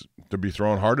guys to be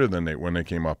thrown harder than when they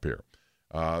came up here.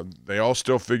 They all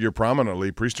still figure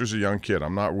prominently. Priester's a young kid.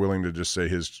 I'm not willing to just say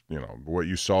what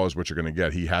you saw is what you're going to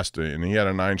get. He has to, and he had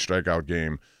a 9-strikeout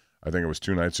game, I think it was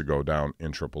 2 nights ago, down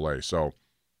in AAA. So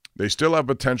they still have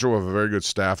potential with a very good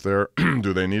staff there.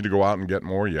 Do they need to go out and get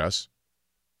more? Yes.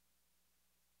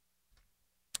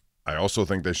 I also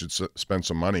think they should spend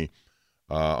some money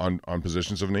on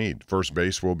positions of need. First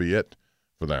base will be it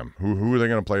for them. Who are they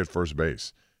going to play at first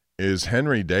base? Is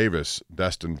Henry Davis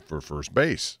destined for first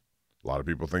base? A lot of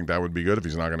people think that would be good if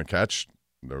he's not going to catch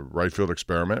the right field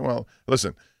experiment. Well,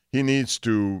 listen, he needs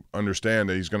to understand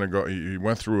that he's going to go. He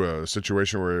went through a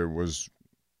situation where it was,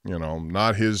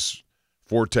 not his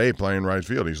forte playing right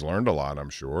field. He's learned a lot, I'm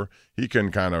sure. He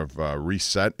can kind of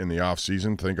reset in the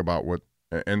offseason, think about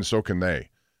and so can they.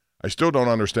 I still don't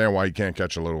understand why he can't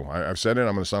catch a little. I've said it,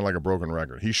 I'm going to sound like a broken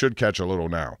record. He should catch a little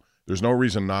now. There's no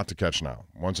reason not to catch now.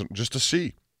 Just to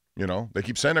see. They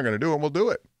keep saying they're going to do it, we'll do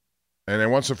it. And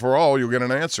then once and for all, you'll get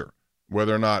an answer,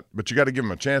 whether or not. But you got to give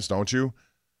them a chance, don't you?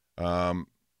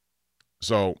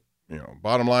 So,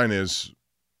 bottom line is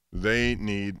they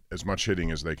need as much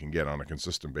hitting as they can get on a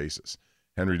consistent basis.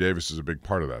 Henry Davis is a big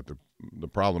part of that. The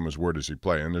problem is, where does he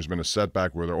play? And there's been a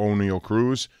setback with O'Neal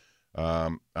Cruz. I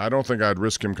don't think I'd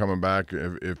risk him coming back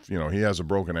if he has a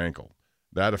broken ankle.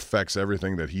 That affects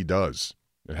everything that he does.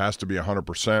 It has to be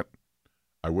 100%.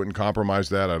 I wouldn't compromise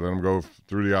that. I'd let him go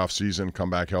through the offseason, come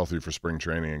back healthy for spring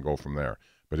training, and go from there.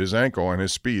 But his ankle and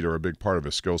his speed are a big part of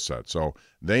his skill set. So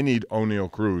they need O'Neal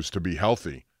Cruz to be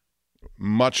healthy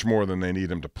much more than they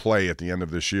need him to play at the end of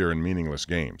this year in meaningless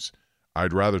games.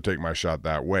 I'd rather take my shot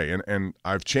that way. And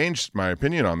I've changed my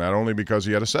opinion on that only because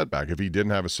he had a setback. If he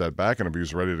didn't have a setback and if he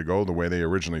was ready to go the way they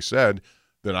originally said,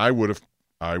 then I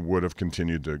would have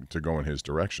continued to go in his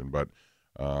direction. But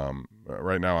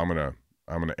right now I'm gonna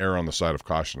err on the side of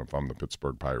caution if I'm the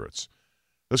Pittsburgh Pirates.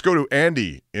 Let's go to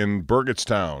Andy in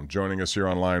Burgettstown joining us here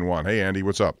on line one. Hey, Andy,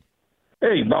 what's up?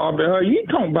 Hey, Bob, you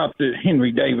talking about the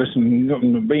Henry Davis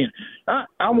and being –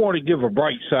 I want to give a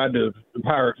bright side to the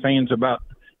Pirate fans about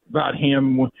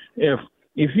him.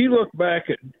 If you look back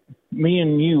at me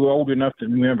and you old enough to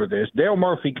remember this, Dale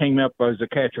Murphy came up as a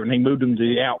catcher, and they moved him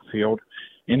to the outfield,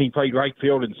 and he played right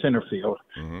field and center field.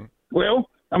 Mm-hmm. Well,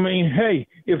 I mean, hey,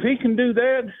 if he can do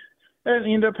that – and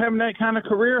end up having that kind of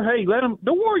career, hey, let him.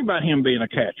 Don't worry about him being a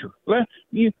catcher.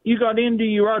 You got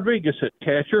Indy Rodriguez at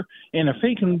catcher, and if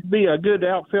he can be a good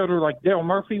outfielder like Dale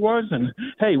Murphy was, and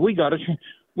hey, we got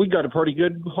a pretty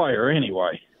good player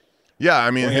anyway. Yeah,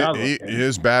 I mean,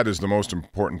 his bat is the most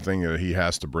important thing that he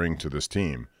has to bring to this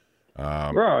team.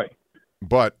 Right.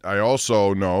 But I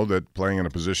also know that playing in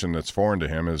a position that's foreign to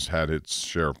him has had its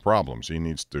share of problems. He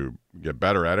needs to get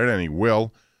better at it, and he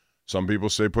will. Some people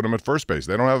say put him at first base.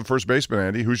 They don't have a first baseman,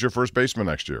 Andy. Who's your first baseman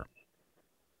next year?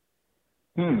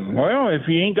 Well, if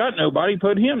you ain't got nobody,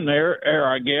 put him there,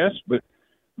 I guess. But,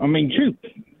 I mean, shoot,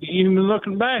 even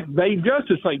looking back, Dave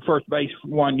Justice played first base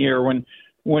 1 year and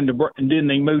then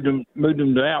they moved him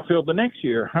to outfield the next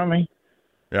year. I mean.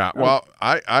 Yeah, well,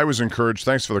 I was encouraged.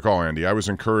 Thanks for the call, Andy. I was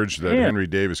encouraged that Henry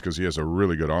Davis, because he has a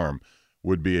really good arm,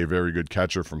 would be a very good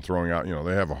catcher from throwing out. You know,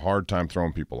 they have a hard time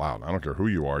throwing people out. I don't care who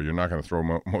you are. You're not going to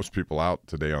throw most people out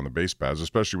today on the base paths,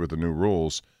 especially with the new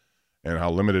rules and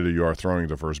how limited you are throwing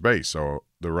to first base. So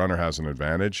the runner has an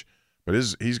advantage, but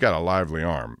he's got a lively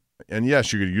arm. And,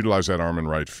 yes, you could utilize that arm in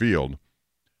right field.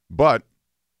 But,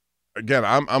 again,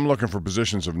 I'm looking for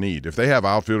positions of need. If they have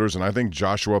outfielders, and I think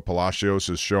Joshua Palacios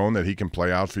has shown that he can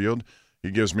play outfield, he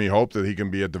gives me hope that he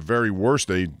can be, at the very worst,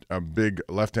 a big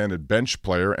left-handed bench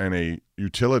player and a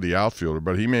utility outfielder,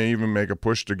 but he may even make a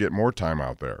push to get more time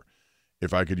out there.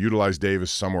 If I could utilize Davis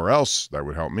somewhere else, that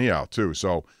would help me out too.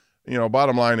 So, you know,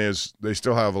 bottom line is they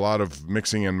still have a lot of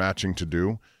mixing and matching to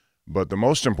do, but the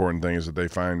most important thing is that they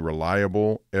find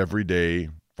reliable, everyday,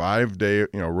 5-day,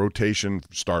 rotation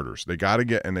starters. They got to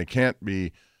get, and they can't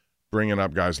be bringing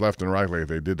up guys left and right like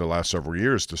they did the last several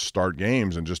years to start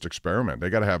games and just experiment. They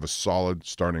got to have a solid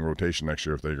starting rotation next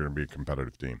year if they're going to be a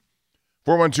competitive team.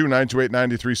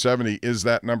 412-928-9370 is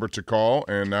that number to call.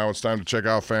 And now it's time to check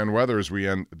out fan weather as we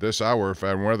end this hour.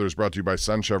 Fan weather is brought to you by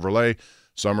Sun Chevrolet.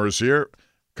 Summer is here.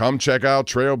 Come check out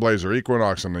Trailblazer,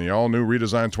 Equinox, and the all-new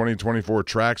redesigned 2024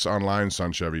 Trax online,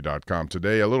 sunchevy.com.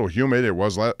 Today, a little humid. It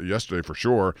was yesterday for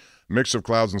sure. Mix of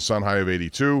clouds and sun, high of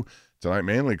 82. Tonight,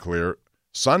 mainly clear.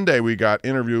 Sunday, we got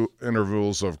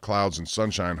intervals of clouds and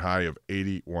sunshine, high of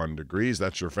 81 degrees.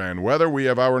 That's your fan weather. We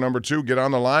have hour number 2. Get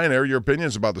on the line. Air your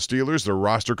opinions about the Steelers, their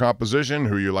roster composition,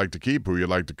 who you like to keep, who you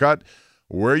like to cut,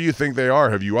 where you think they are.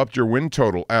 Have you upped your win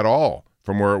total at all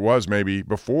from where it was maybe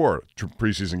before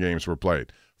preseason games were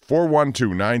played?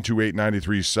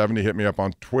 412-928-9370. Hit me up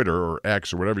on Twitter or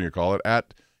X or whatever you call it,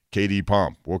 at KD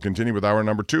Pomp. We'll continue with hour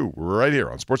number 2 right here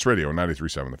on Sports Radio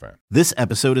 93.7 The Fan. This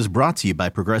episode is brought to you by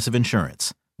Progressive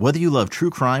Insurance. Whether you love true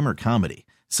crime or comedy,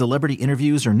 celebrity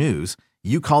interviews or news,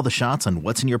 you call the shots on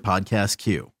what's in your podcast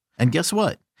queue. And guess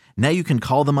what? Now you can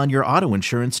call them on your auto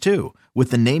insurance too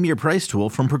with the Name Your Price tool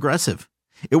from Progressive.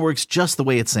 It works just the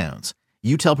way it sounds.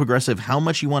 You tell Progressive how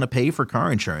much you want to pay for car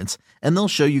insurance, and they'll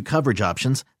show you coverage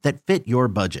options that fit your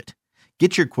budget.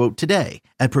 Get your quote today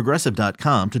at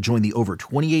Progressive.com to join the over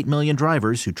 28 million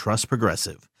drivers who trust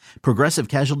Progressive. Progressive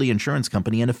Casualty Insurance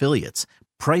Company and Affiliates.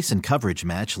 Price and coverage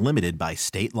match limited by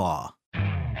state law.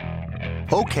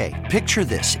 Okay, picture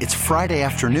this. It's Friday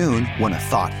afternoon when a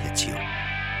thought hits you.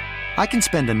 I can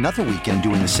spend another weekend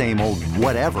doing the same old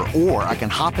whatever, or I can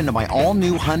hop into my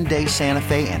all-new Hyundai Santa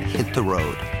Fe and hit the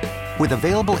road. With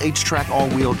available H-Track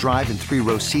all-wheel drive and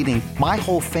 3-row seating, my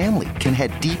whole family can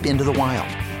head deep into the wild.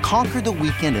 Conquer the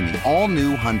weekend in the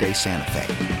all-new Hyundai Santa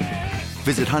Fe.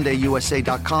 Visit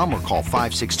HyundaiUSA.com or call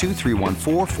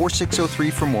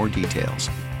 562-314-4603 for more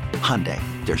details. Hyundai,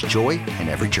 there's joy in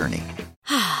every journey.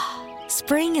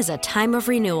 Spring is a time of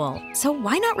renewal, so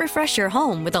why not refresh your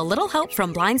home with a little help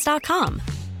from Blinds.com?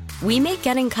 We make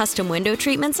getting custom window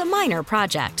treatments a minor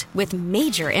project with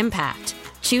major impact.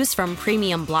 Choose from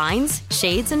premium blinds,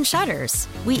 shades, and shutters.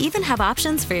 We even have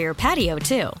options for your patio,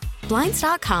 too.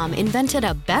 Blinds.com invented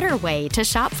a better way to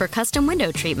shop for custom window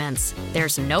treatments.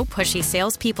 There's no pushy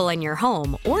salespeople in your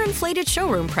home or inflated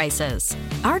showroom prices.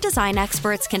 Our design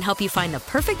experts can help you find the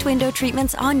perfect window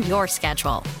treatments on your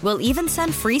schedule. We'll even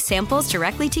send free samples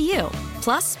directly to you.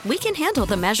 Plus, we can handle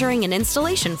the measuring and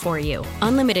installation for you.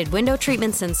 Unlimited window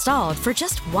treatments installed for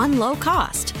just one low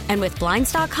cost. And with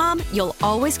Blinds.com, you'll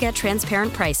always get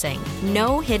transparent pricing.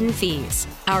 No hidden fees.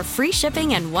 Our free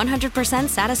shipping and 100%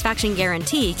 satisfaction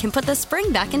guarantee can put the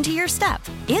spring back into your step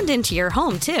and into your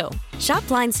home, too. Shop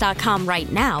Blinds.com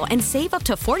right now and save up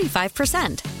to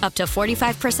 45%. Up to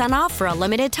 45% off for a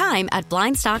limited time at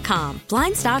Blinds.com.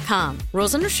 Blinds.com.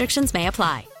 Rules and restrictions may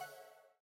apply.